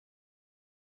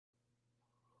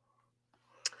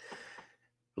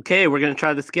Okay, we're going to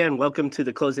try this again. Welcome to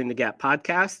the Closing the Gap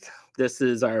podcast. This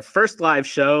is our first live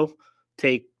show,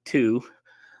 take two.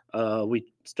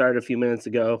 We started a few minutes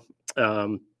ago.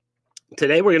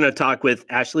 Today we're going to talk with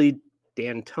Ashley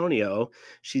D'Antonio.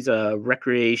 She's a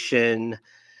recreation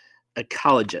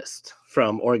ecologist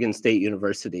from Oregon State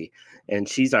University, and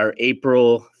she's our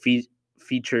April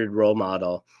featured role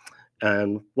model.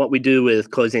 And what we do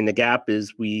with Closing the Gap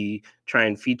is we try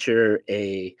and feature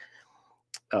a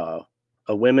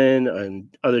women and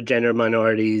other gender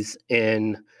minorities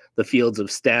in the fields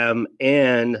of STEM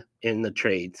and in the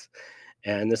trades.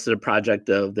 And this is a project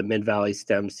of the Mid-Valley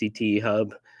STEM CTE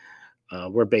Hub.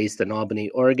 We're based in Albany,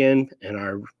 Oregon, and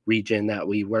our region that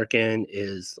we work in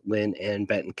is Linn and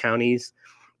Benton counties.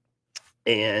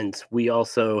 And we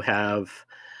also have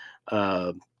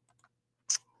a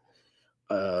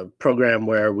program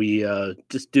where we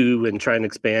just do and try and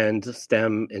expand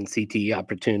STEM and CTE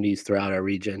opportunities throughout our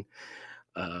region.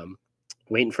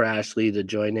 Waiting for Ashley to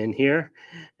join in here,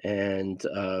 and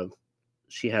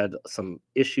she had some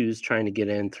issues trying to get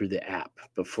in through the app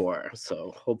before,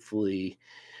 so hopefully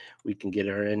we can get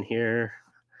her in here.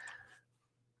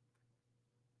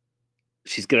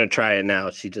 She's gonna try it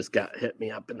now. She just hit me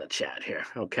up in the chat here.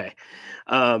 Okay.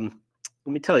 Let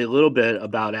me tell you a little bit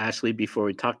about Ashley before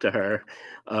we talk to her.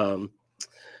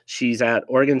 She's at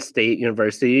Oregon State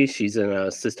University. She's an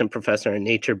assistant professor in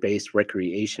nature-based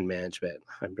recreation management.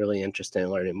 I'm really interested in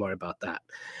learning more about that.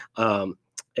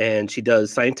 And she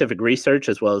does scientific research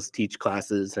as well as teach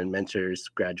classes and mentors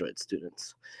graduate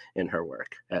students in her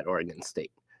work at Oregon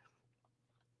State.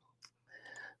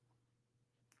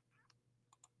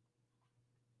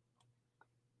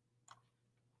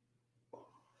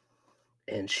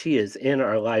 And she is in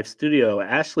our live studio.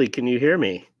 Ashley, can you hear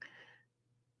me?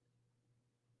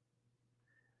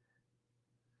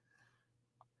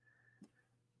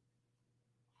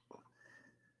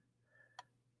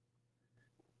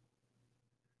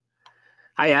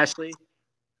 Hi, Ashley.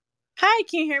 Hi,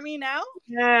 can you hear me now?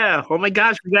 Yeah. Oh my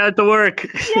gosh, we got it to work.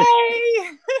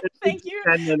 Yay! Thank you.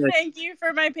 Thank you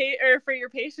for for your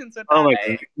patience with that. Oh my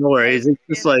God, no worries. It's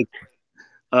just like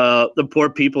the poor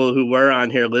people who were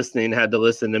on here listening had to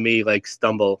listen to me like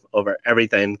stumble over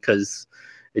everything because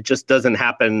it just doesn't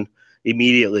happen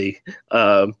immediately.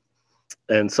 And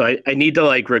so I need to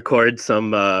like record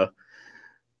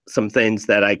some things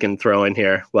that I can throw in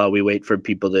here while we wait for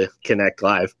people to connect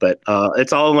live. But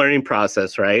it's all a learning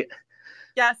process, right?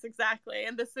 Yes, exactly.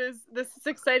 And this is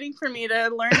exciting for me to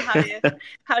learn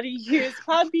how to use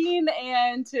Podbean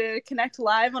and to connect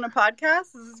live on a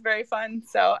podcast. This is very fun.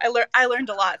 So I learned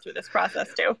a lot through this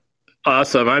process too.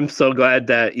 Awesome. I'm so glad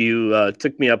that you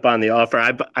took me up on the offer.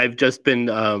 I've just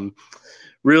been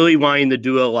really wanting to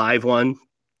do a live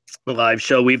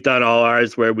show. We've done all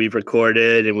ours where we've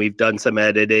recorded and we've done some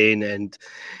editing,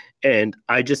 and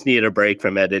I just need a break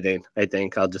from editing. I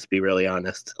think I'll just be really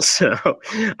honest. So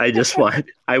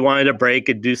I wanted a break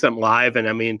and do something live. And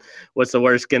I mean, what's the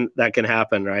worst that can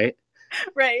happen, right?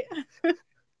 Right.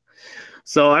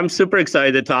 So I'm super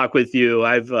excited to talk with you.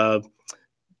 I've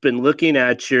been looking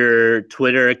at your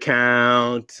Twitter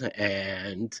account,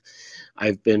 and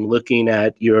I've been looking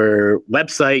at your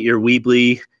website, your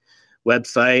Weebly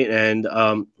website, and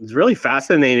it's really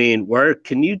fascinating work.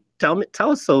 Can you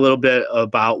tell us a little bit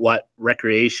about what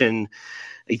recreation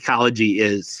ecology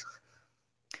is?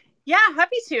 Yeah,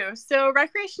 happy to. So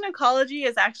recreation ecology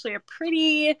is actually a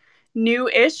pretty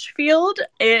new-ish field.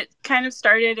 It kind of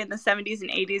started in the 70s and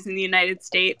 80s in the United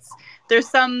States. There's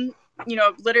some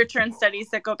literature and studies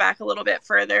that go back a little bit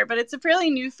further, but it's a fairly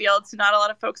new field, so not a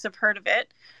lot of folks have heard of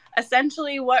it.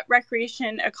 Essentially, what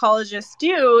recreation ecologists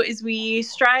do is we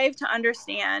strive to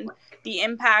understand the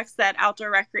impacts that outdoor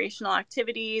recreational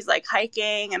activities like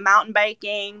hiking and mountain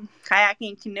biking,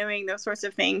 kayaking, canoeing, those sorts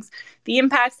of things, the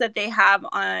impacts that they have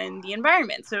on the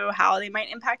environment. So how they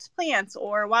might impact plants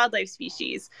or wildlife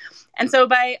species. And so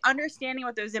by understanding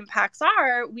what those impacts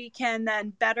are, we can then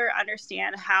better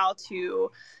understand how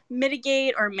to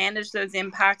mitigate or manage those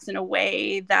impacts in a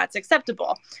way that's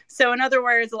acceptable. So in other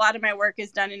words, a lot of my work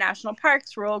is done in national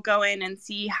parks where we'll go in and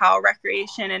see how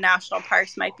recreation in national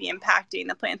parks might be impacting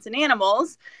the plants and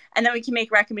animals. And then we can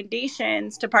make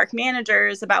recommendations to park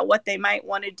managers about what they might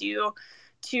want to do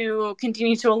to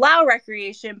continue to allow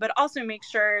recreation, but also make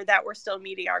sure that we're still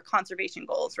meeting our conservation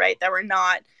goals, right? That we're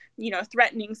not,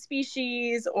 threatening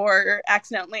species or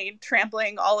accidentally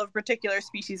trampling all of particular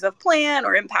species of plant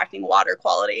or impacting water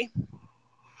quality.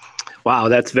 Wow,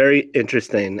 that's very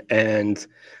interesting. And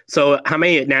so how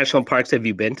many national parks have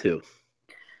you been to?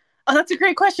 Oh, that's a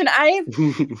great question. I've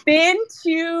been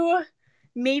to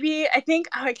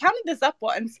I counted this up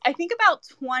once. I think about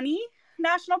 20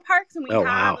 national parks, and we Oh,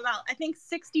 have wow. about, I think,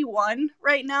 61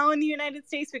 right now in the United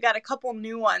States. We got a couple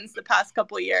new ones the past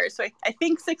couple of years, so I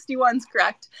think 61 is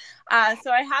correct.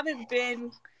 So I haven't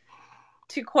been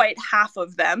to quite half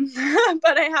of them,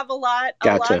 but I have a lot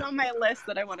Gotcha. on my list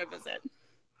that I want to visit.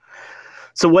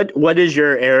 So what is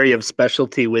your area of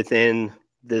specialty within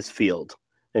this field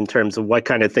in terms of what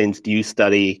kind of things do you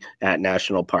study at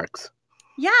national parks?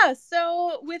 Yeah,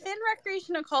 so within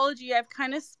recreation ecology, I've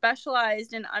kind of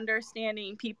specialized in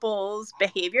understanding people's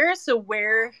behavior. So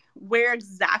where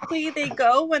exactly they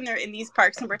go when they're in these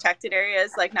parks and protected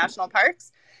areas like national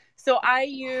parks. So I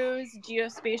use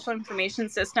geospatial information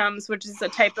systems, which is a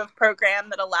type of program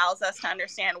that allows us to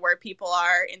understand where people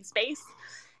are in space.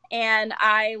 And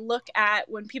I look at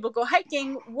when people go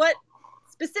hiking, what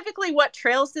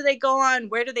trails do they go on?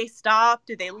 Where do they stop?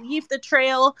 Do they leave the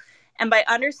trail? And by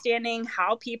understanding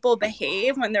how people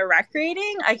behave when they're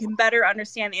recreating, I can better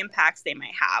understand the impacts they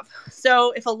might have.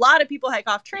 So if a lot of people hike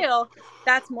off trail,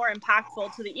 that's more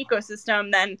impactful to the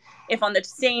ecosystem than if on the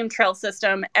same trail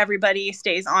system, everybody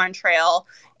stays on trail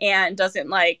and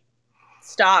doesn't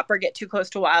stop or get too close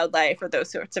to wildlife or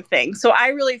those sorts of things. So I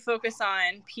really focus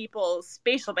on people's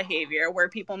spatial behavior, where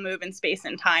people move in space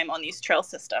and time on these trail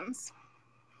systems.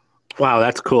 Wow,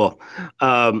 that's cool.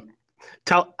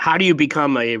 How do you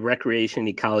become a recreation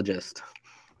ecologist?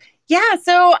 Yeah,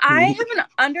 so I have an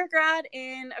undergrad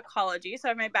in ecology. So I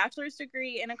have my bachelor's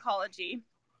degree in ecology.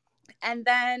 And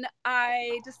then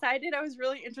I decided I was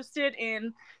really interested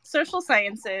in social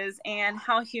sciences and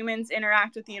how humans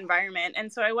interact with the environment.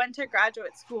 And so I went to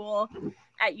graduate school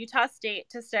at Utah State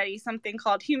to study something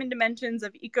called Human Dimensions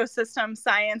of Ecosystem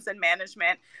Science and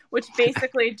Management, which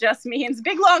basically just means,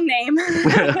 big long name,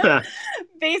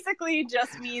 basically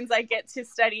just means I get to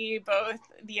study both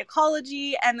the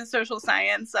ecology and the social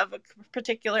science of a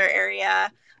particular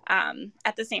area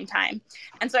at the same time.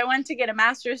 And so I went to get a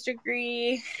master's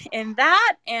degree in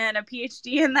that and a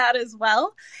PhD in that as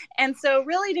well. And so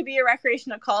really, to be a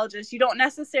recreation ecologist, you don't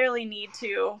necessarily need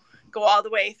to go all the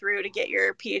way through to get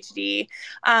your PhD.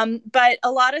 But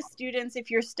a lot of students,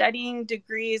 if you're studying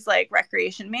degrees like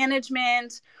recreation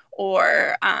management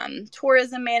or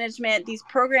tourism management, these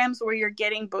programs where you're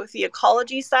getting both the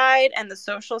ecology side and the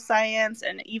social science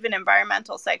and even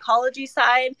environmental psychology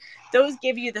side, those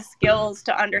give you the skills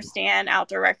to understand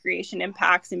outdoor recreation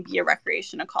impacts and be a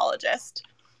recreation ecologist.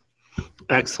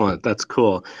 Excellent. That's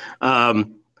cool.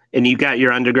 And you got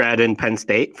your undergrad in Penn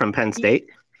State, from Penn State?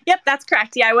 Yep, that's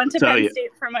correct. Yeah, I went to Penn State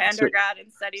for my undergrad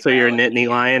and studied. So you're a Nittany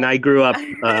Lion. I grew up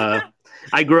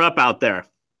out there.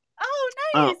 Oh,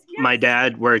 nice. Yes. My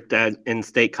dad worked in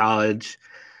State College.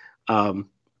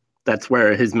 That's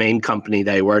where his main company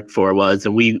that he worked for was,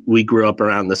 and we grew up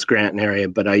around the Scranton area.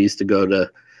 But I used to go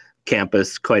to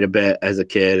campus quite a bit as a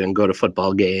kid and go to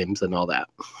football games and all that.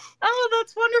 Oh,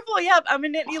 that's wonderful. Yep, I'm a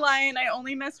Nittany Lion. I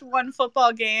only missed one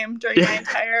football game during my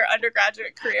entire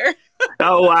undergraduate career.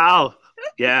 Oh, wow.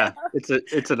 Yeah,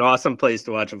 it's an awesome place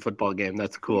to watch a football game.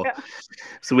 That's cool. Yeah.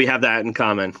 So we have that in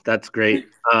common. That's great.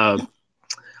 I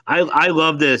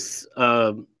love this.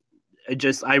 I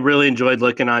really enjoyed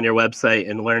looking on your website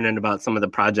and learning about some of the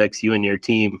projects you and your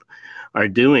team are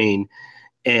doing.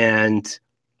 And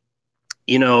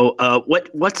what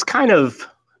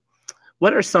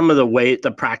are some of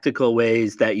the practical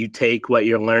ways that you take what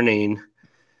you're learning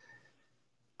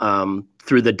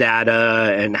through the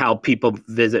data and how people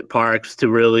visit parks to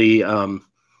really kind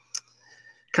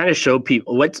of show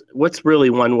people what's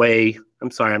really one way. I'm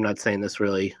sorry, I'm not saying this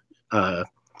really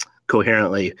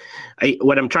coherently.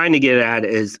 What I'm trying to get at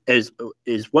is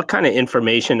what kind of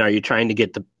information are you trying to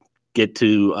get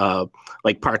to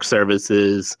like park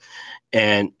services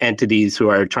and entities who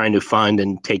are trying to fund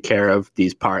and take care of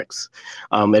these parks.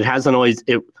 It hasn't always.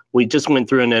 We just went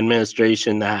through an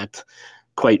administration that,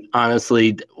 quite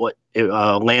honestly,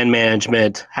 land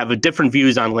management have different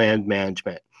views on land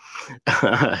management,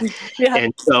 yeah.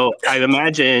 And so I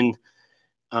imagine,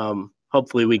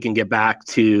 hopefully, we can get back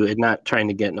to, and not trying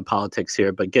to get into politics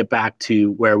here, but get back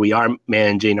to where we are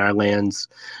managing our lands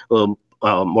a little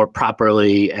more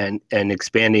properly and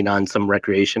expanding on some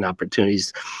recreation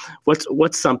opportunities.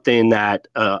 What's something that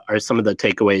are some of the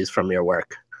takeaways from your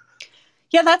work?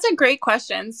 Yeah, that's a great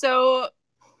question. So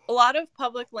a lot of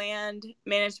public land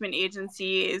management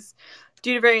agencies,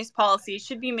 due to various policies,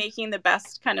 should be making the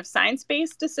best kind of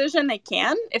science-based decision they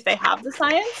can if they have the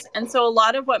science. And so a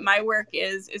lot of what my work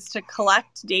is to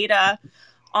collect data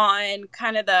on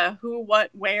kind of the who, what,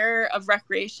 where of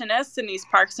recreationists in these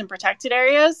parks and protected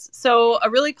areas. So a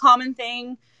really common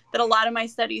thing that a lot of my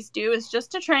studies do is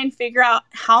just to try and figure out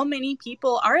how many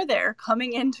people are there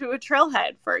coming into a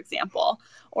trailhead, for example,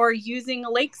 or using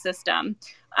a lake system.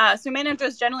 So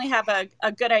managers generally have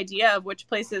a good idea of which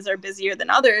places are busier than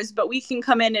others, but we can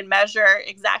come in and measure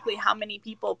exactly how many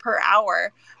people per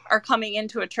hour are coming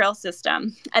into a trail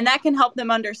system. And that can help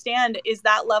them understand, is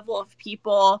that level of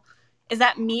people, is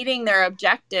that meeting their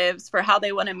objectives for how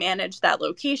they want to manage that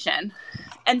location?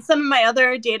 And some of my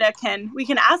other data we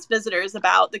can ask visitors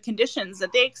about the conditions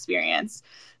that they experience.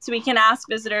 So we can ask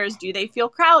visitors, do they feel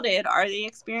crowded? Are they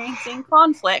experiencing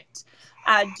conflict?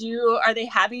 Are they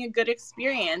having a good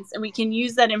experience? And we can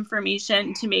use that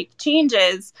information to make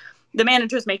changes. The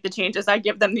managers make the changes. I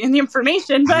give them the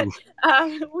information, but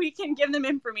we can give them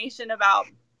information about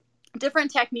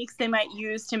different techniques they might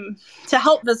use to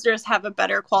help visitors have a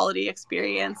better quality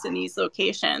experience in these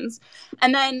locations.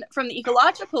 And then from the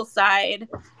ecological side,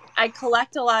 I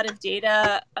collect a lot of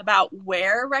data about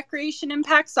where recreation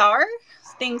impacts are.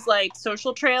 Things like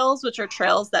social trails, which are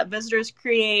trails that visitors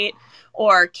create,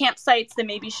 or campsites that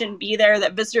maybe shouldn't be there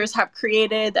that visitors have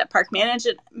created that park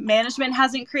management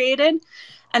hasn't created.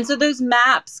 And so those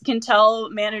maps can tell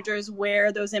managers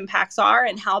where those impacts are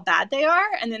and how bad they are.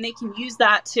 And then they can use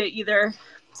that to either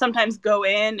sometimes go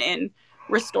in and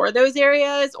restore those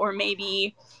areas, or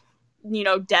maybe,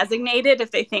 designate it if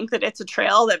they think that it's a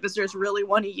trail that visitors really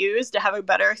want to use to have a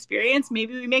better experience.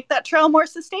 Maybe we make that trail more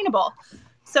sustainable.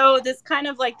 So this kind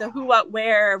of like the who, what,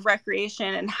 where of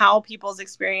recreation and how people's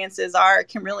experiences are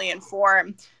can really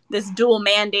inform this dual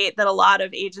mandate that a lot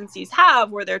of agencies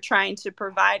have, where they're trying to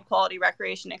provide quality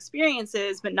recreation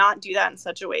experiences, but not do that in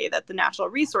such a way that the natural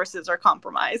resources are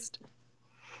compromised.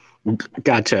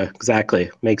 Gotcha. Exactly.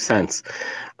 Makes sense.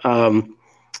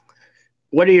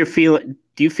 What are your feelings?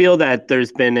 Do you feel that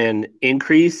there's been an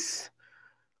increase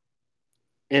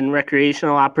in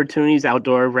recreational opportunities,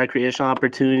 outdoor recreational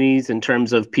opportunities, in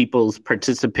terms of people's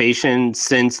participation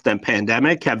since the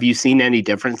pandemic? Have you seen any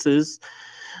differences,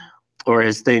 or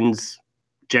has things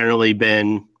generally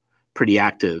been pretty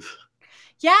active?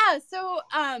 Yeah, so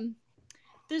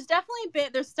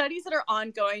there's studies that are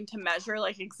ongoing to measure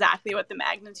like exactly what the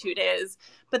magnitude is,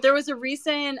 but there was a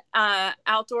recent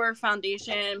Outdoor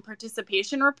Foundation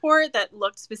participation report that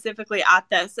looked specifically at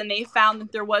this, and they found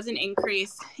that there was an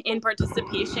increase in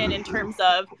participation in terms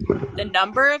of the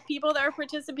number of people that are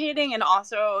participating and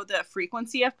also the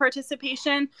frequency of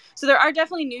participation. So there are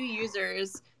definitely new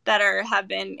users that have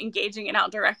been engaging in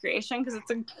outdoor recreation because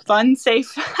it's a fun,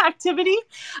 safe activity.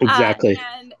 Exactly.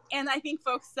 And I think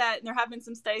there have been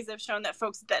some studies that have shown that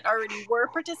folks that already were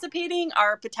participating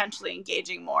are potentially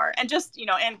engaging more. And just,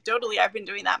 anecdotally, I've been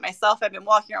doing that myself. I've been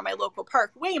walking around my local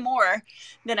park way more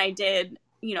than I did,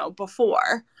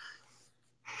 before.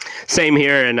 Same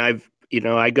here. And I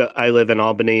live in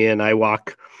Albany, and I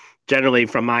walk generally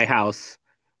from my house,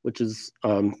 which is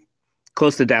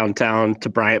close to downtown, to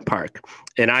Bryant Park.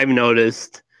 And I've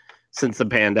noticed since the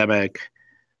pandemic,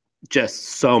 just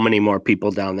so many more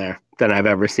people down there than I've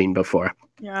ever seen before.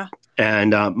 Yeah.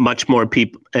 And much more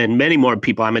people, and many more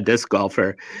people. I'm a disc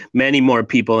golfer. Many more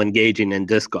people engaging in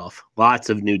disc golf. Lots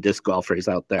of new disc golfers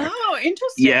out there. Oh,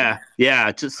 interesting.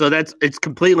 Yeah. So it's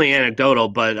completely anecdotal,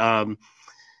 but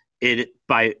it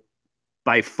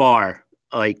by far,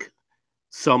 like,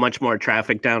 so much more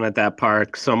traffic down at that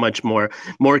park, so much more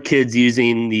kids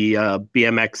using the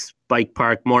BMX bike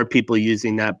park, more people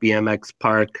using that BMX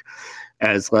park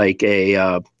as like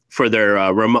for their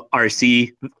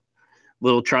RC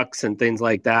little trucks and things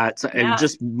like that. So, and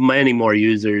just many more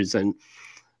users. And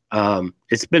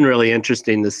it's been really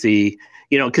interesting to see,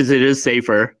 because it is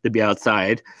safer to be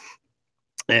outside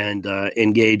and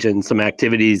engage in some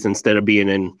activities instead of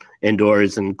being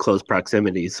indoors in close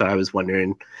proximity. So I was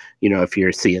wondering, if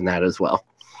you're seeing that as well.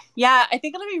 Yeah, I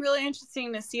think it'll be really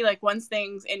interesting to see, like, once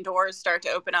things indoors start to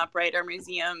open up, right? Our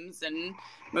museums and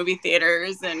movie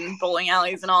theaters and bowling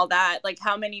alleys and all that, like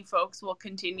how many folks will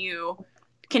continue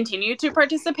to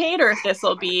participate, or if this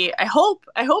will be, I hope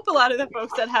a lot of the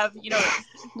folks that have,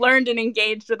 learned and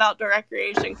engaged with outdoor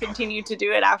recreation continue to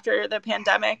do it after the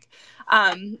pandemic.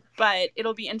 But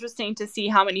it'll be interesting to see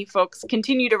how many folks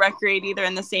continue to recreate either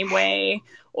in the same way,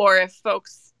 or if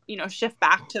folks, shift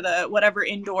back to the whatever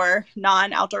indoor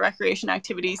non-outdoor recreation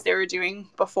activities they were doing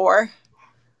before.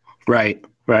 Right.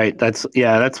 That's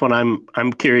what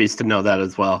I'm curious to know that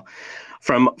as well.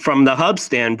 From the hub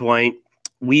standpoint,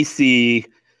 we see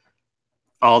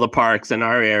all the parks in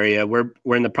our area.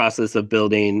 We're in the process of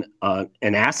building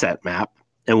an asset map,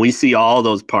 and we see all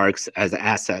those parks as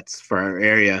assets for our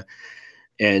area.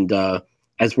 And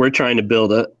as we're trying to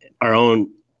build our own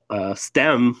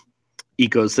STEM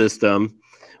ecosystem,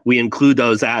 we include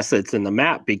those assets in the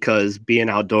map, because being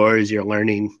outdoors, you're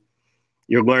learning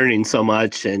so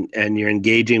much, and you're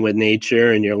engaging with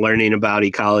nature, and you're learning about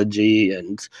ecology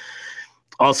and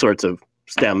all sorts of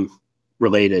STEM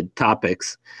related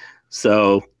topics.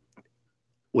 So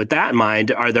with that in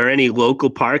mind, are there any local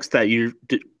parks that you're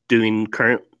doing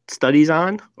current studies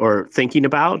on or thinking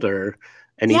about, or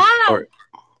any? Yeah.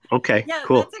 Okay, Yeah,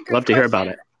 cool. that's a great Love to hear about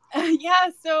question. it. Yeah,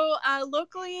 so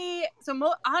locally,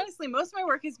 honestly, most of my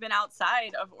work has been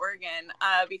outside of Oregon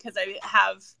because I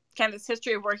have kind of this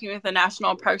history of working with the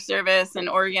National Park Service, and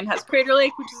Oregon has Crater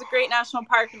Lake, which is a great national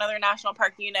park, and other national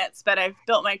park units. But I've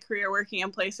built my career working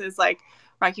in places like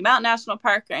Rocky Mountain National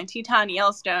Park, Grand Teton,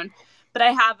 Yellowstone. But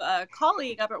I have a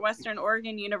colleague up at Western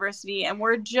Oregon University, and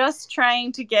we're just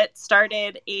trying to get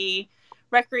started a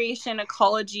recreation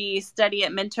ecology study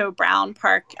at Minto Brown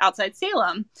Park outside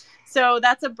Salem. So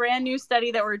that's a brand new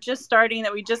study that we're just starting,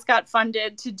 that we just got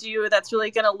funded to do, that's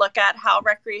really going to look at how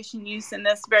recreation use in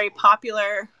this very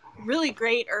popular, really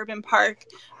great urban park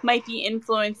might be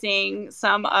influencing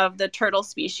some of the turtle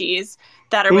species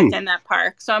that are within that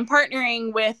park. So I'm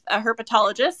partnering with a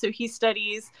herpetologist, so he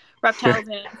studies reptiles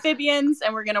and amphibians,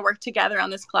 and we're going to work together on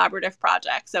this collaborative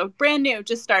project. So brand new,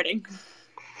 just starting.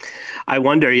 I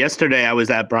wonder, yesterday I was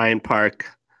at Bryant Park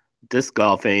disc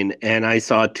golfing, and I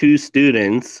saw two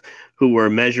students who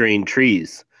were measuring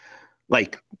trees,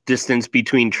 like distance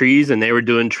between trees, and they were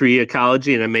doing tree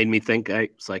ecology. And it made me think, I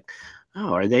was like,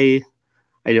 oh, are they?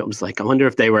 I was like, I wonder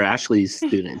if they were Ashley's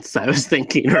students. I was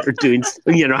thinking, or doing,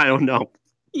 I don't know.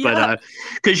 Yeah. But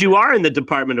because you are in the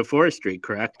Department of Forestry,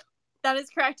 correct? That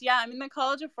is correct. Yeah, I'm in the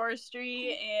College of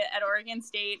Forestry at Oregon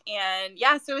State, and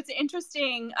yeah, so it's an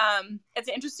interesting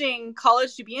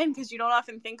college to be in, because you don't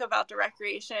often think of outdoor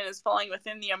recreation as falling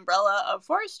within the umbrella of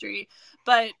forestry,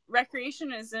 but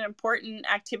recreation is an important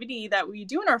activity that we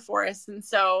do in our forests, and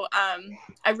so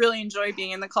I really enjoy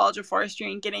being in the College of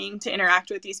Forestry and getting to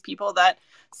interact with these people that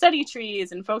study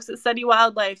trees and folks that study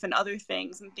wildlife and other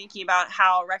things, and thinking about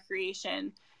how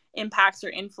recreation impacts or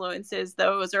influences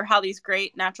those, or how these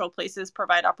great natural places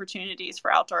provide opportunities for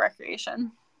outdoor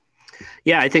recreation.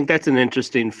 Yeah, I think that's an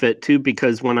interesting fit too,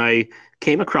 because when I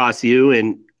came across you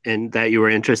and that you were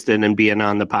interested in being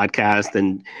on the podcast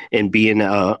and being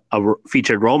a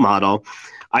featured role model,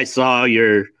 I saw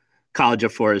your College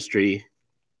of Forestry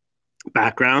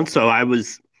background. So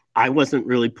I wasn't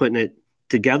really putting it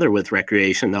together with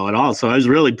recreation though at all. So I was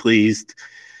really pleased,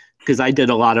 because I did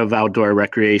a lot of outdoor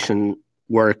recreation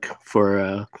work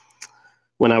for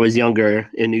when I was younger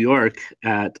in New York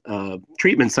at a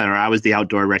treatment center. I was the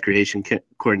outdoor recreation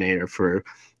coordinator for,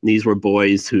 these were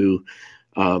boys who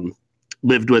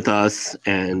lived with us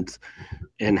and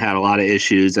had a lot of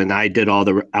issues, and I did all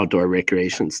the outdoor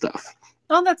recreation stuff.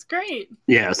 Oh, that's great.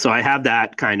 Yeah, so I have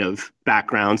that kind of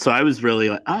background. So I was really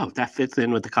like, oh, that fits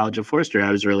in with the College of Forestry.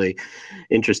 I was really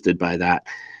interested by that.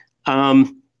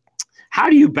 How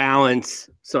do you balance?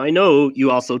 So I know you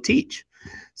also teach.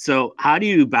 So how do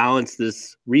you balance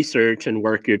this research and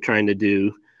work you're trying to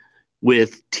do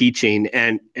with teaching?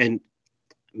 And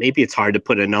maybe it's hard to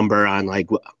put a number on like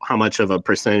how much of a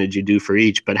percentage you do for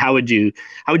each, but how would you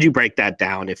break that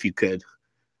down if you could?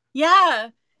 Yeah.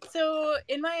 So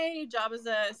in my job as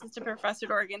an assistant professor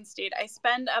at Oregon State, I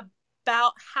spend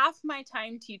about half my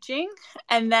time teaching,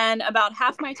 and then about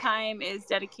half my time is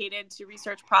dedicated to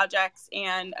research projects,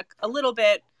 and a little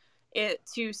bit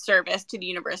to service to the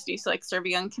university. So like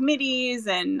serving on committees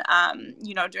and,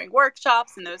 doing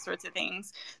workshops and those sorts of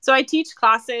things. So I teach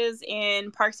classes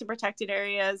in parks and protected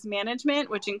areas management,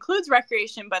 which includes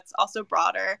recreation, but it's also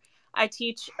broader. I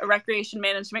teach a recreation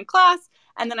management class.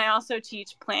 And then I also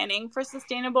teach planning for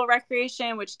sustainable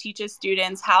recreation, which teaches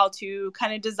students how to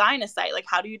kind of design a site. Like,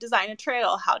 how do you design a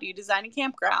trail? How do you design a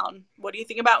campground? What do you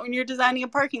think about when you're designing a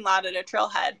parking lot at a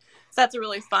trailhead? So that's a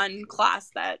really fun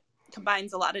class that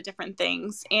combines a lot of different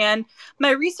things. And my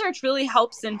research really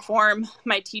helps inform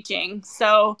my teaching.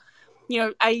 So,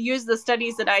 I use the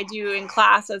studies that I do in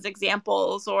class as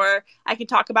examples, or I can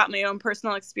talk about my own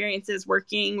personal experiences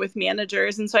working with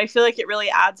managers. And so I feel like it really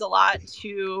adds a lot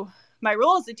to my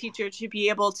role as a teacher to be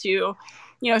able to,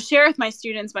 share with my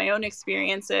students my own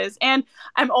experiences. And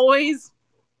I'm always,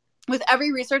 with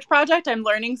every research project, I'm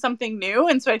learning something new.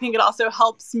 And so I think it also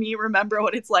helps me remember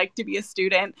what it's like to be a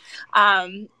student.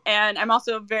 And I'm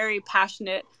also very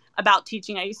passionate about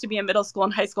teaching. I used to be a middle school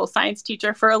and high school science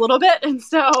teacher for a little bit. And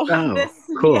so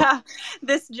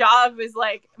this job is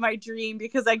like my dream,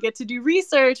 because I get to do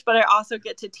research, but I also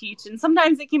get to teach. And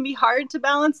sometimes it can be hard to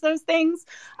balance those things.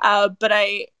 But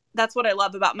that's what I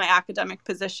love about my academic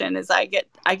position, is I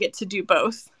get to do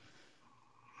both.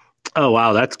 Oh,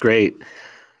 wow. That's great.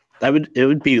 it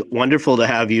would be wonderful to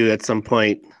have you at some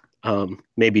point,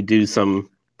 maybe do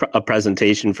a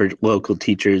presentation for local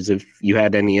teachers. If you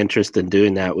had any interest in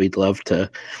doing that, we'd love to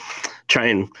try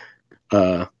and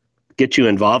get you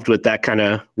involved with that kind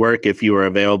of work if you were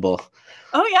available.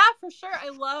 Oh yeah, for sure. I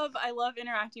love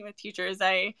interacting with teachers.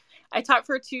 I taught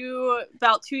for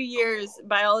about 2 years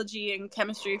biology and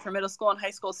chemistry for middle school and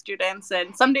high school students,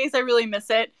 and some days I really miss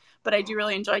it, but I do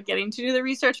really enjoy getting to do the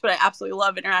research. But I absolutely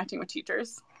love interacting with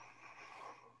teachers.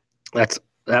 That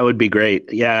would be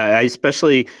great. Yeah, I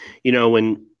especially,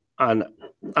 when on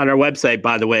our website,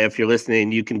 by the way, if you're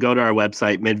listening, you can go to our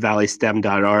website,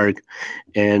 midvalleystem.org,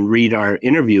 and read our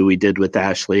interview we did with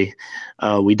Ashley.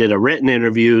 We did a written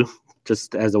interview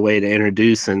just as a way to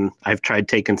introduce, and I've tried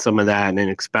taking some of that and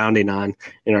expounding on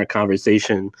in our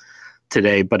conversation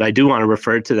today. But I do want to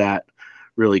refer to that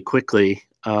really quickly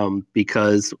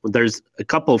because there's a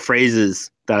couple of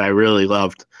phrases that I really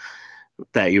loved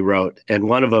that you wrote, and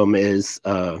one of them is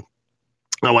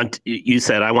you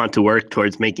said, I want to work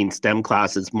towards making STEM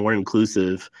classes more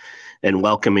inclusive and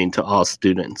welcoming to all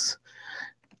students.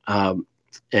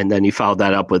 And then you followed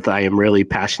that up with, I am really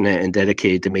passionate and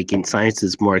dedicated to making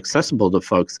sciences more accessible to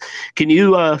folks. Can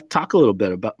you talk a little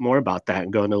bit more about that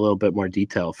and go into a little bit more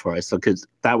detail for us? Because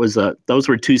those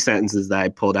were 2 sentences that I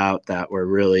pulled out that were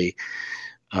really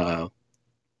kind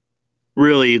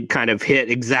of hit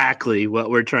exactly what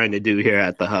we're trying to do here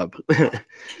at the Hub.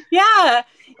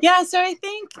 Yeah. So I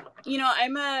think,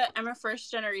 I'm a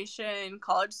first generation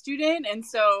college student. And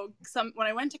so when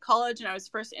I went to college and I was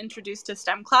first introduced to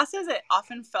STEM classes, it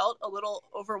often felt a little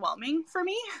overwhelming for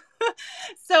me.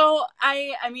 So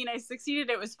I succeeded.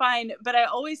 It was fine. But I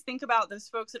always think about those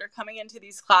folks that are coming into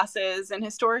these classes, and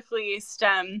historically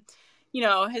STEM,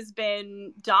 has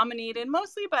been dominated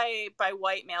mostly by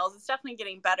white males. It's definitely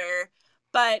getting better.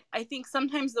 But I think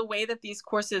sometimes the way that these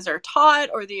courses are taught,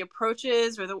 or the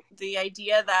approaches, or the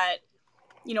idea that,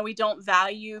 we don't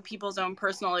value people's own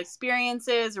personal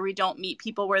experiences, or we don't meet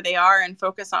people where they are and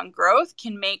focus on growth,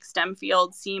 can make STEM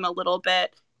fields seem a little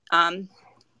bit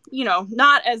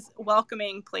not as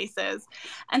welcoming places.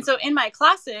 And so in my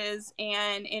classes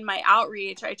and in my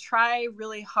outreach, I try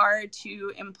really hard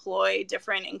to employ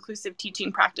different inclusive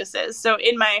teaching practices. So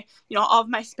in my, all of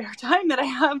my spare time that I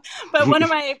have, but one of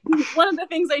the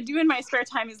things I do in my spare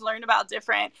time is learn about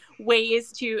different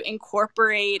ways to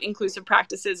incorporate inclusive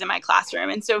practices in my classroom.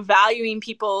 And so valuing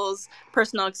people's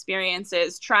personal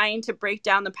experiences, trying to break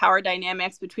down the power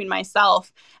dynamics between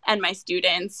myself and my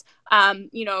students,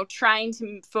 trying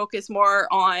to focus more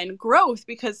on growth,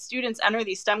 because students enter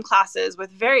these STEM classes with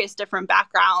various different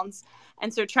backgrounds.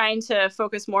 And so trying to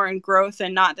focus more on growth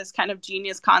and not this kind of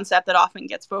genius concept that often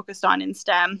gets focused on in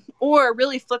STEM, or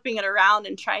really flipping it around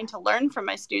and trying to learn from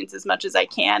my students as much as I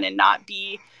can, and not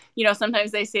be,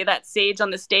 sometimes they say that sage on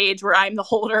the stage where I'm the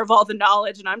holder of all the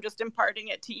knowledge and I'm just imparting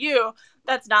it to you.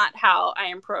 That's not how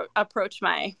I approach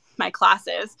my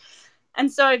classes. And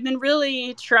so I've been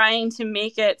really trying to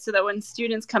make it so that when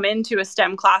students come into a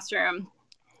STEM classroom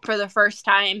for the first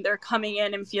time, they're coming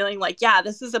in and feeling like, yeah,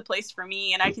 this is a place for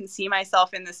me, and I can see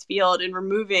myself in this field, and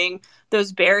removing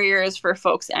those barriers for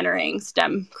folks entering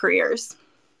STEM careers.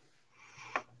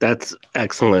 That's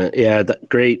excellent. Yeah,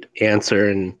 great answer.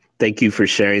 And thank you for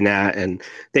sharing that. And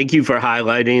thank you for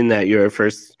highlighting that you're a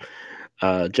first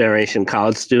generation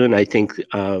college student. I think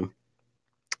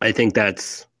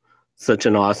that's such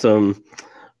an awesome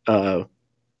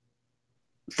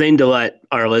thing to let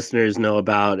our listeners know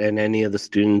about, and any of the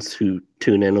students who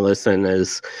tune in and listen,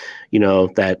 is,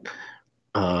 that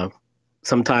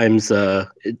sometimes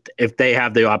if they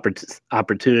have the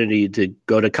opportunity to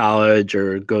go to college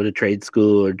or go to trade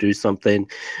school or do something,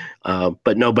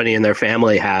 but nobody in their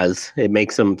family has, it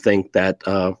makes them think that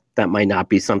that might not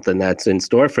be something that's in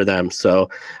store for them. So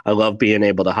I love being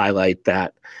able to highlight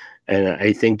that. And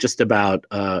I think just about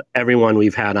everyone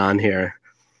we've had on here,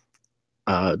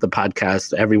 the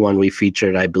podcast, everyone we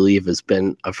featured, I believe, has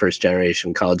been a first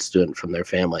generation college student from their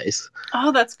families.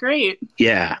 Oh, that's great.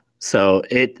 Yeah. So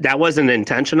that wasn't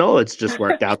intentional. It's just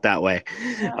worked out that way.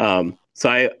 Yeah.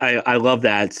 So I love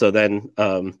that. So then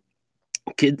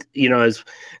kids,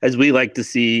 as we like to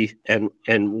see, and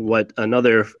what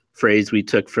another phrase we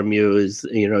took from you is,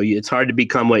 it's hard to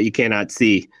become what you cannot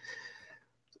see.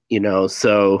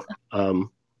 So,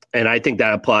 and I think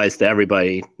that applies to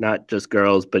everybody, not just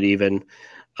girls, but even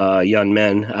young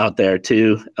men out there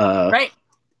too. Right.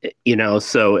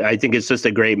 So I think it's just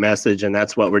a great message, and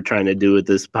that's what we're trying to do with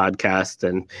this podcast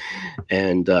and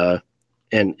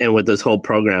with this whole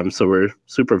program. So we're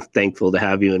super thankful to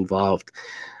have you involved.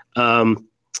 Talk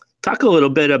a little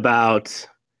bit about,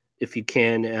 if you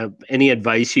can, any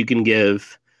advice you can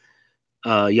give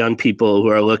young people who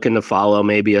are looking to follow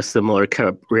maybe a similar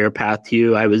career path to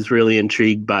you. I was really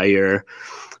intrigued by your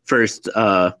first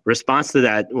response to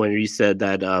that when you said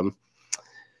that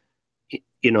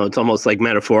it's almost like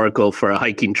metaphorical for a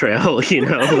hiking trail, like,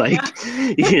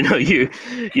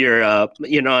 you're,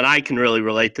 and I can really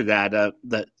relate to that,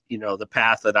 that, the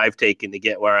path that I've taken to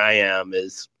get where I am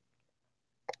is,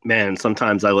 man,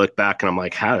 sometimes I look back and I'm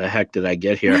like, how the heck did I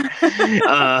get here?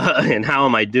 And how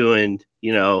am I doing?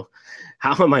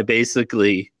 How am I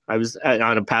basically, I was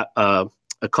on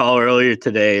a call earlier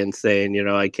today and saying,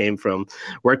 I came from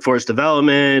workforce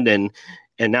development and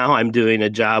now I'm doing a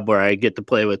job where I get to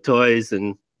play with toys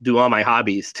and do all my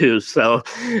hobbies too. So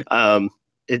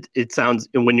it sounds,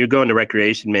 when you're going to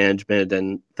recreation management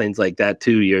and things like that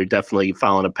too, you're definitely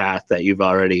following a path that you've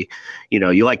already,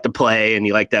 you like to play and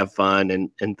you like to have fun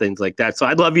and things like that. So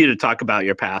I'd love you to talk about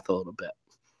your path a little bit.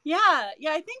 Yeah.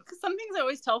 I think some things I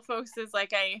always tell folks is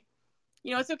like,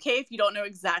 it's okay if you don't know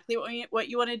exactly what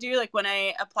you want to do. Like when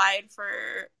I applied for,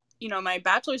 my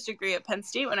bachelor's degree at Penn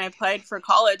State, when I applied for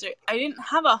college, I didn't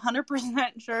have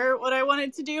 100% sure what I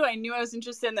wanted to do. I knew I was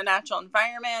interested in the natural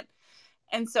environment.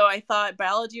 And so I thought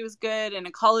biology was good and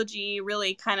ecology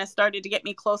really kind of started to get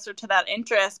me closer to that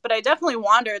interest. But I definitely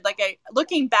wandered.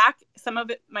 Looking back, some of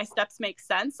my steps make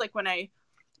sense. Like when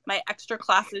my extra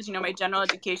classes, my general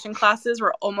education classes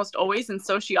were almost always in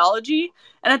sociology.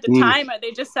 And at the time,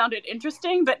 they just sounded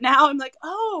interesting. But now I'm like,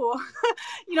 oh,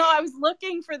 I was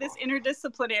looking for this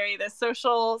interdisciplinary, this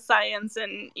social science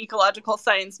and ecological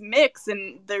science mix.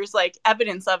 And there's like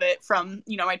evidence of it from,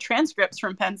 my transcripts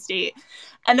from Penn State.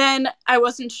 And then I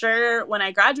wasn't sure when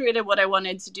I graduated what I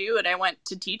wanted to do. And I went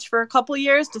to teach for a couple of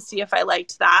years to see if I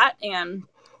liked that. And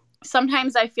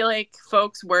sometimes I feel like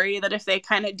folks worry that if they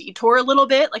kind of detour a little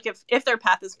bit, like if their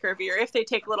path is curvy or if they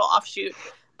take a little offshoot,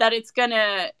 that it's going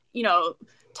to,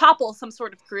 topple some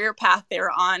sort of career path they're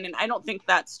on. And I don't think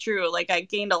that's true. Like I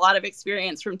gained a lot of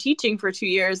experience from teaching for 2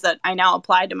 years that I now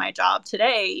apply to my job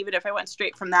today, even if I went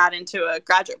straight from that into a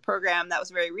graduate program that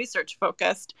was very research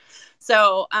focused.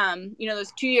 So,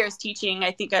 those 2 years teaching,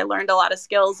 I think I learned a lot of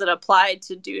skills that applied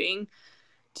to doing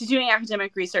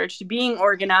academic research, to being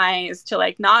organized, to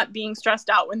like not being stressed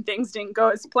out when things didn't go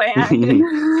as planned, and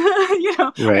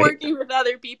right. Working with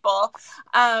other people.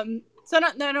 So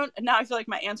now I feel like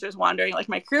my answer is wandering, like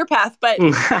my career path, but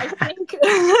I think,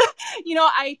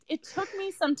 it took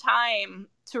me some time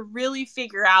to really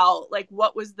figure out like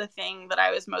what was the thing that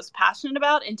I was most passionate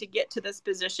about and to get to this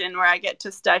position where I get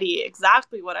to study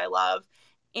exactly what I love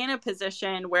in a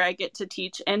position where I get to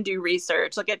teach and do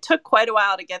research. Like it took quite a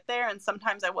while to get there. And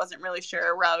sometimes I wasn't really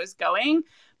sure where I was going,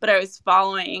 but I was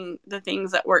following the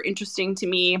things that were interesting to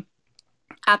me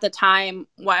at the time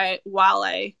while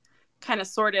I kind of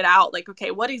sorted out like, okay,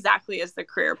 what exactly is the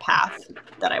career path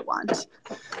that I want?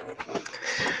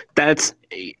 That's,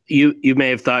 you may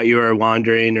have thought you were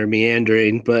wandering or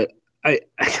meandering, but I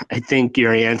think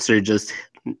your answer just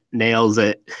nails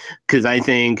it. Cause I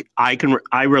think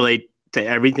I relate to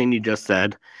everything you just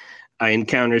said. I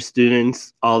encounter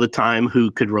students all the time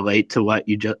who could relate to what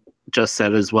you just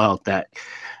said as well, that,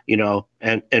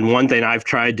 and one thing I've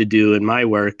tried to do in my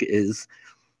work is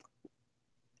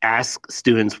ask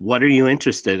students, what are you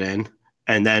interested in?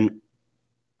 And then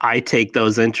I take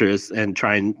those interests and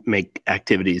try and make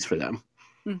activities for them.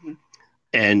 Mm-hmm.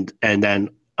 And then,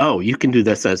 oh, you can do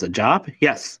this as a job?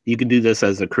 Yes, you can do this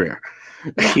as a career.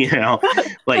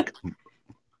 Like,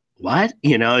 what?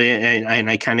 And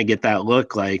I kind of get that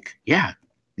look like, yeah,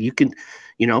 you can,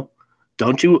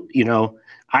 don't you,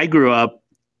 I grew up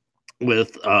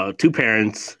with 2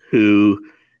 parents who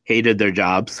hated their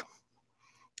jobs.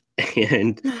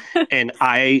 And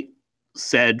I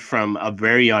said from a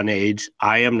very young age,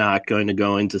 I am not going to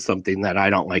go into something that I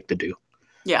don't like to do.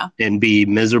 Yeah. And be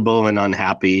miserable and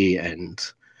unhappy. And,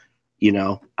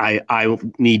 I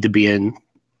need to be in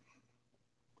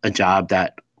a job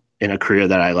in a career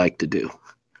that I like to do,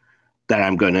 that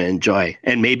I'm going to enjoy.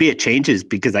 And maybe it changes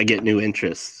because I get new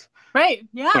interests. Right.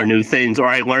 Yeah. Or new things, or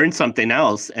I learn something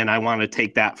else and I want to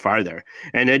take that farther.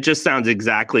 And it just sounds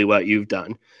exactly what you've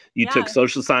done. You took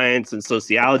social science and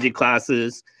sociology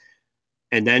classes.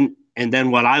 And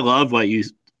then what I love, what you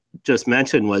just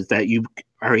mentioned, was that you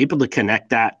are able to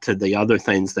connect that to the other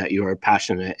things that you are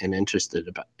passionate and interested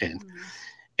about in. Mm-hmm.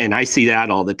 And I see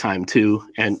that all the time too.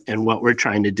 And what we're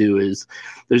trying to do is,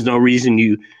 there's no reason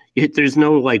there's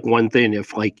no like one thing.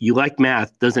 If like you like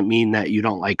math, doesn't mean that you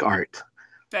don't like art,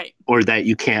 right? Or that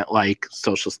you can't like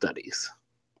social studies.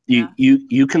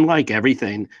 You can like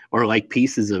everything or like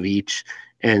pieces of each,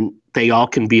 and they all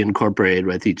can be incorporated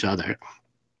with each other.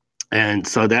 And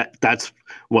so that's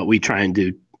what we try and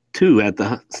do too at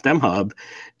the STEM Hub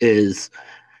is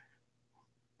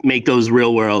make those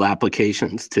real world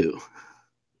applications too.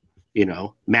 You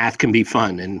know, math can be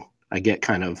fun, and I get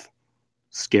kind of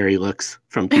scary looks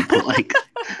from people like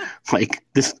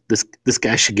this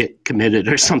guy should get committed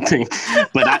or something.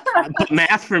 But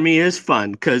math for me is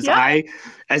fun because I,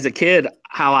 as a kid,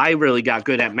 how I really got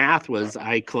good at math was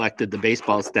I collected the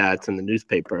baseball stats in the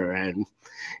newspaper and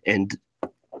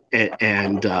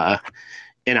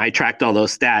I tracked all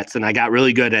those stats, and I got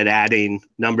really good at adding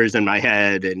numbers in my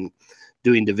head and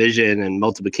doing division and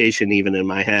multiplication even in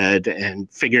my head and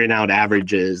figuring out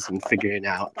averages and figuring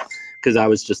out, because I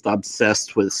was just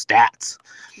obsessed with stats.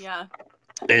 Yeah.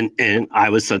 And I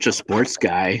was such a sports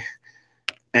guy.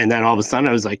 And then all of a sudden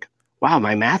I was like, wow,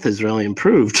 my math has really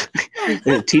improved. And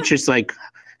the teacher's like,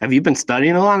 have you been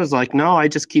studying a lot? I was like, no, I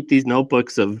just keep these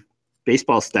notebooks of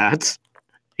baseball stats,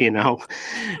 you know,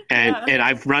 and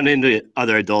I've run into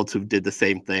other adults who did the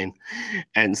same thing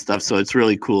and stuff. So it's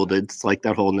really cool. It's like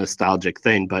that whole nostalgic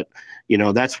thing. But, you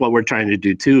know, that's what we're trying to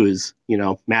do too is, you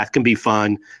know, math can be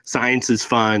fun. Science is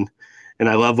fun. And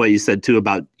I love what you said too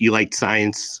about you like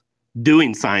science,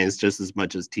 doing science just as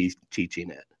much as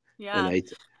teaching it. Yeah. And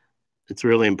it's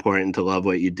really important to love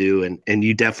what you do. And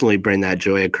you definitely bring that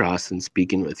joy across in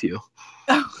speaking with you.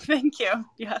 Oh, thank you.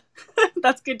 Yeah,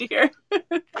 that's good to hear.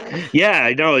 Yeah,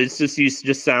 I know. It's just, you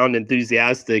just sound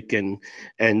enthusiastic. And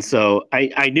so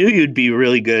I knew you'd be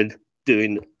really good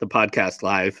doing the podcast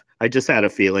live. I just had a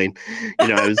feeling, you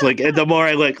know, I was like, the more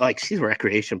I look, like, she's a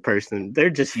recreation person. They're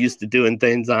just used to doing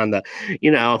things on the, you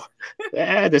know,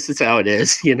 this is how it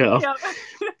is, you know. Yep.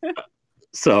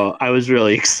 So I was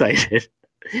really excited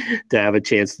to have a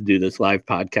chance to do this live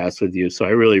podcast with you. So I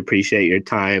really appreciate your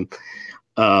time.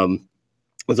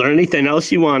 Was there anything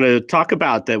else you want to talk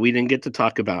about that we didn't get to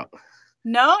talk about?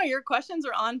 No, your questions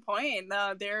are on point.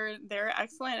 No, they're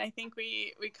excellent. I think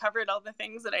we covered all the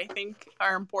things that I think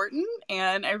are important,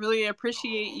 and I really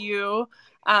appreciate you,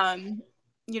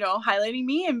 you know, highlighting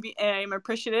me, and I'm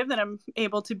appreciative that I'm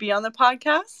able to be on the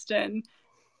podcast. And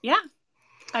yeah,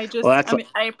 I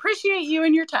appreciate you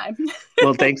and your time.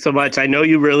 Well, thanks so much. I know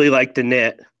you really like to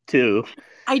knit too.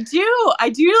 I do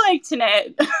like to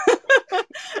knit.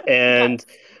 And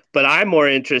but I'm more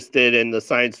interested in the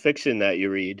science fiction that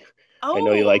you read. Oh, I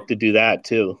know you like to do that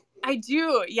too. I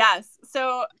do, yes.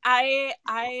 So I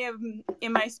am,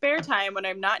 in my spare time when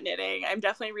I'm not knitting, I'm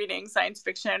definitely reading science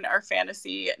fiction or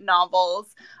fantasy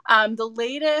novels. The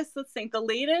latest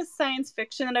science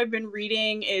fiction that I've been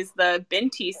reading is the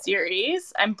Binti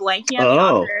series. I'm blanking on the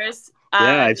author's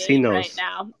I've seen those right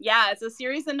now. Yeah, it's a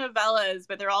series of novellas,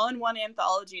 but they're all in one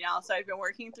anthology now. So I've been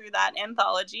working through that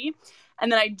anthology.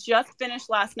 And then I just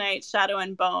finished last night Shadow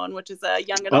and Bone, which is a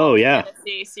young adult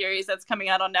fantasy series that's coming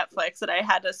out on Netflix that I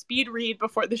had to speed read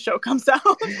before the show comes out.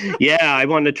 Yeah, I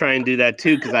want to try and do that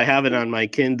too because I have it on my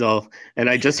Kindle, and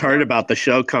I just heard about the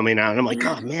show coming out. And I'm like,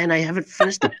 oh man, I haven't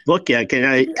finished the book yet.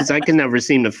 Because I can never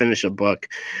seem to finish a book.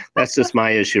 That's just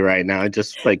my issue right now. I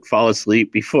just like fall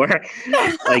asleep before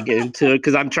I get into it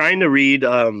because I'm trying to read.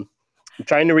 I'm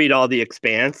trying to read all the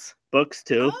Expanse books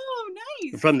too. Oh,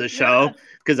 nice. From the show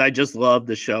because I just love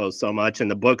the show so much,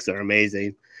 and the books are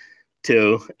amazing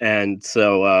too. And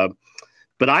so,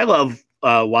 but I love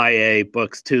YA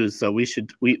books too. So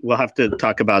we'll have to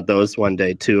talk about those one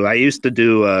day too. I used to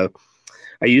do a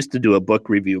book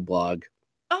review blog.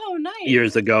 Oh, nice.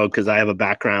 Years ago because I have a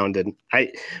background and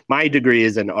my degree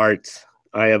is in arts.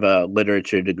 I have a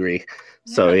literature degree.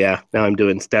 So yeah, now I'm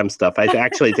doing STEM stuff. I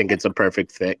actually think it's a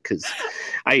perfect fit because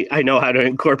I know how to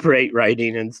incorporate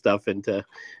writing and stuff into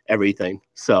everything.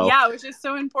 So yeah, which is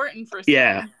so important for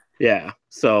STEM. Yeah.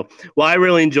 So, well, I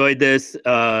really enjoyed this.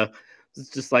 It's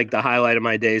just like the highlight of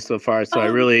my day so far. So I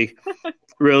really,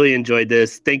 really enjoyed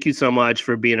this. Thank you so much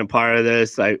for being a part of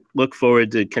this. I look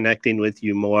forward to connecting with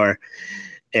you more,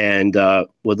 and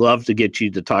would love to get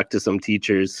you to talk to some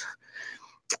teachers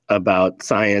about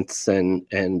science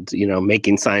and you know,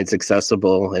 making science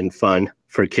accessible and fun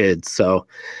for kids. So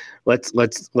let's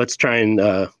try and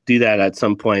do that at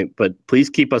some point. But please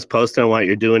keep us posted on what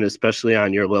you're doing, especially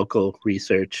on your local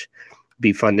research.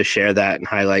 Be fun to share that and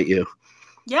highlight you.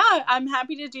 Yeah, I'm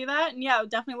happy to do that. And yeah,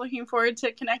 definitely looking forward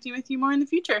to connecting with you more in the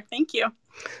future. Thank you.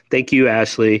 Thank you,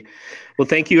 Ashley. Well,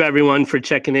 thank you everyone for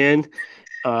checking in.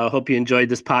 Hope you enjoyed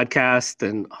this podcast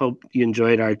and hope you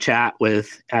enjoyed our chat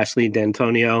with Ashley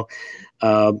D'Antonio.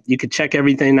 You can check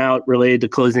everything out related to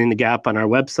Closing the Gap on our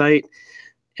website,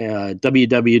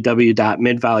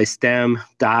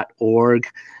 www.midvalleystem.org,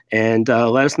 and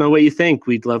let us know what you think.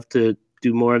 We'd love to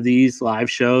do more of these live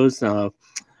shows.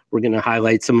 We're going to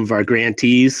highlight some of our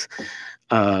grantees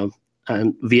via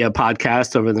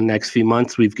podcast over the next few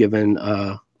months. We've given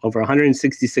over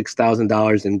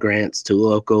 $166,000 in grants to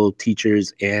local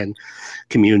teachers and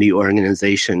community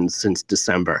organizations since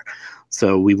December.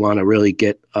 So we want to really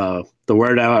get the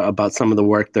word out about some of the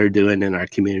work they're doing in our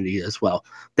community as well.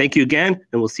 Thank you again,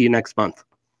 and we'll see you next month.